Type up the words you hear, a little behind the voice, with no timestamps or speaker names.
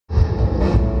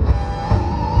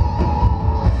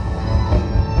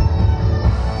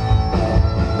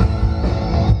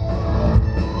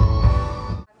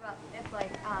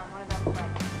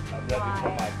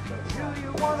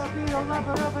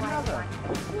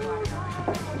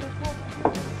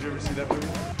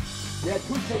Yeah,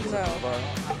 two takes. No.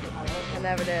 I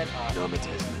never did.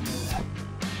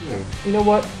 You know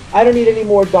what? I don't need any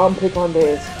more Dom pick on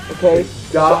days. Okay.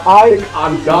 Dom pick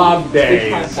on Dom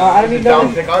days. I don't need no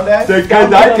Dom pick on days. Dom I pick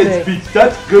on can days. speak.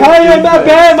 That's good. Hi, I'm Matt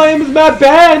Ban. My name is Matt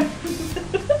Ban.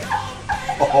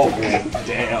 Oh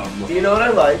damn. Do you know what I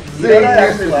like? Do you know what I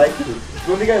actually like?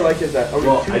 One thing I like is that only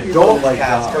Well, two I people don't in this like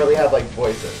cast Dom. currently have like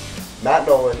voices. Matt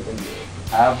Nolan and you.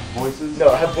 Have voices?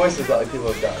 No, have voices that like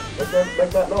people have done.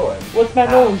 Like Matt Nolan. What's Matt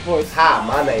Nolan's voice? Hi,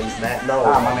 my name's Matt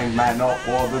Nolan. Hi, my name's Matt Nolan.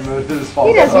 Well, then this is He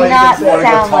false. does all you not can say.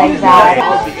 sound like that.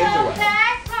 All the internet.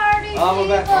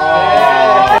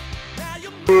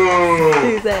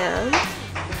 Suzanne.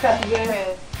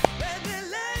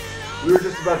 We were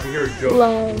just about to hear a joke.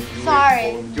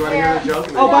 Sorry. Do you want to hear the joke?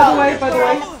 Oh, by the way.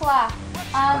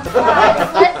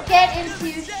 Let's get into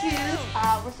shoes.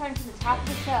 We're starting from the top of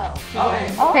the show.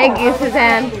 Thank you,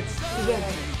 Suzanne. Suzanne,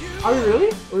 are we really?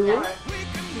 Are we really?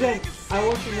 Suzanne, I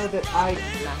want you to know that I.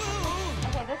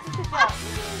 Okay, this is the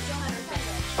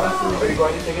show. Are you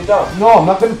going to take a dump? No, I'm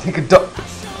not going to take a dump.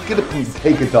 Get a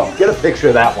take a dump. Get a picture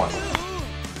of that one.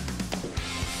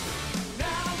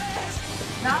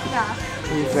 Knock knock.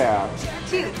 Who's that?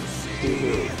 Two.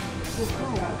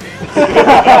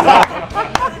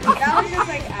 That was just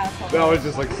like asshole. That was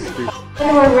just like stupid.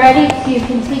 And we're ready to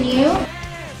continue.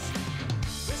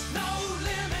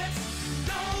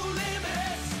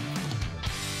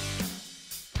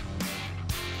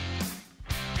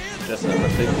 Justin, I'm a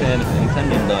big fan of anytime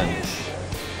you lunge.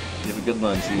 You have a good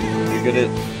lunge. You're good at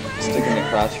sticking the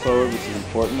crotch forward, which is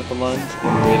important with the lunge,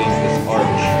 and creating this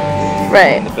arch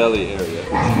in the belly area,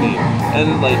 which you need.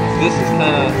 And like this is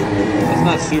kind of, it's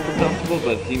not super comfortable,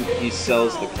 but he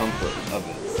sells the comfort of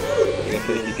it. Like, I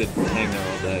feel like he could hang there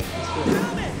all day.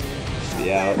 Just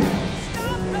be out.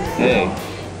 Hey.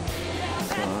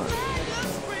 What's going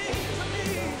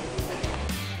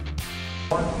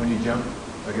on? When you jump,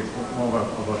 like it's more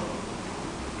of a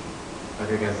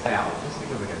like against that. Just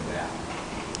think of it against that.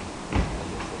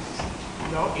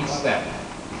 No, each step.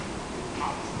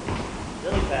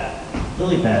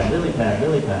 Lily pad, lily pad,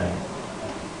 lily pad.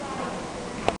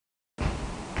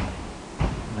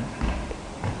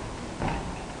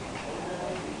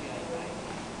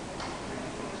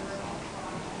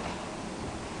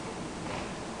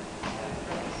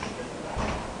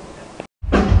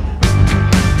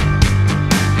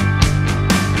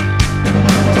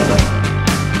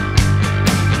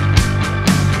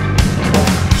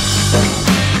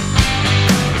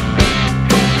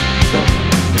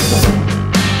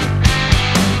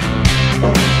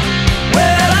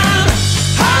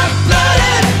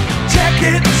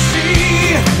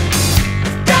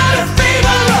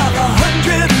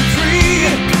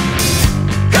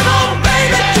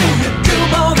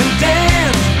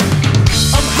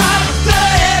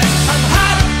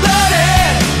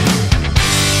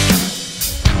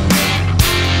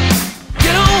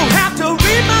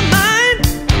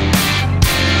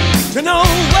 To know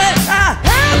what I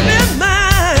have in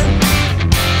mind,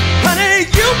 honey,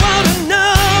 you wanna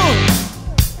know.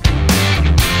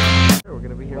 We're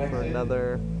gonna be here for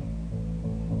another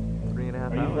 3.5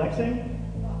 hours. Are you flexing?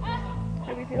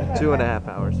 2.5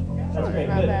 hours. That's great.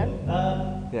 Not Good. bad.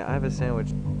 Yeah, I have a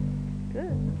sandwich.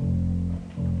 Good.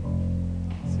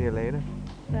 See you later.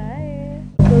 Bye.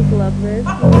 Those lovers.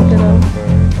 Look at them.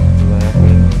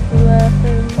 Laughing.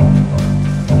 Laughing.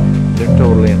 They're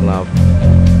totally in love.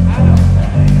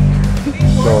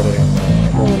 Totally.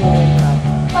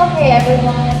 Okay,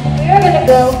 everyone. We are gonna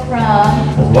go from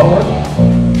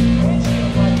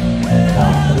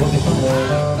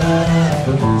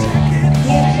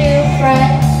you two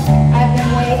friends. I've been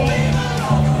waiting.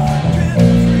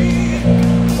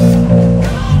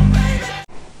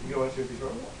 You go watch your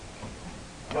before?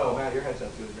 No, Matt, your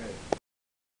headset's really great.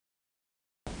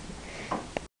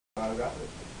 I got it.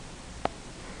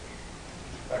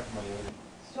 Back to my yoga.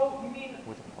 So, you mean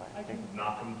I can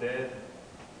knock him dead.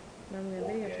 I'm gonna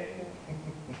videotape it.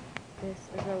 This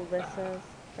is Alyssa's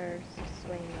first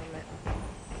swing moment.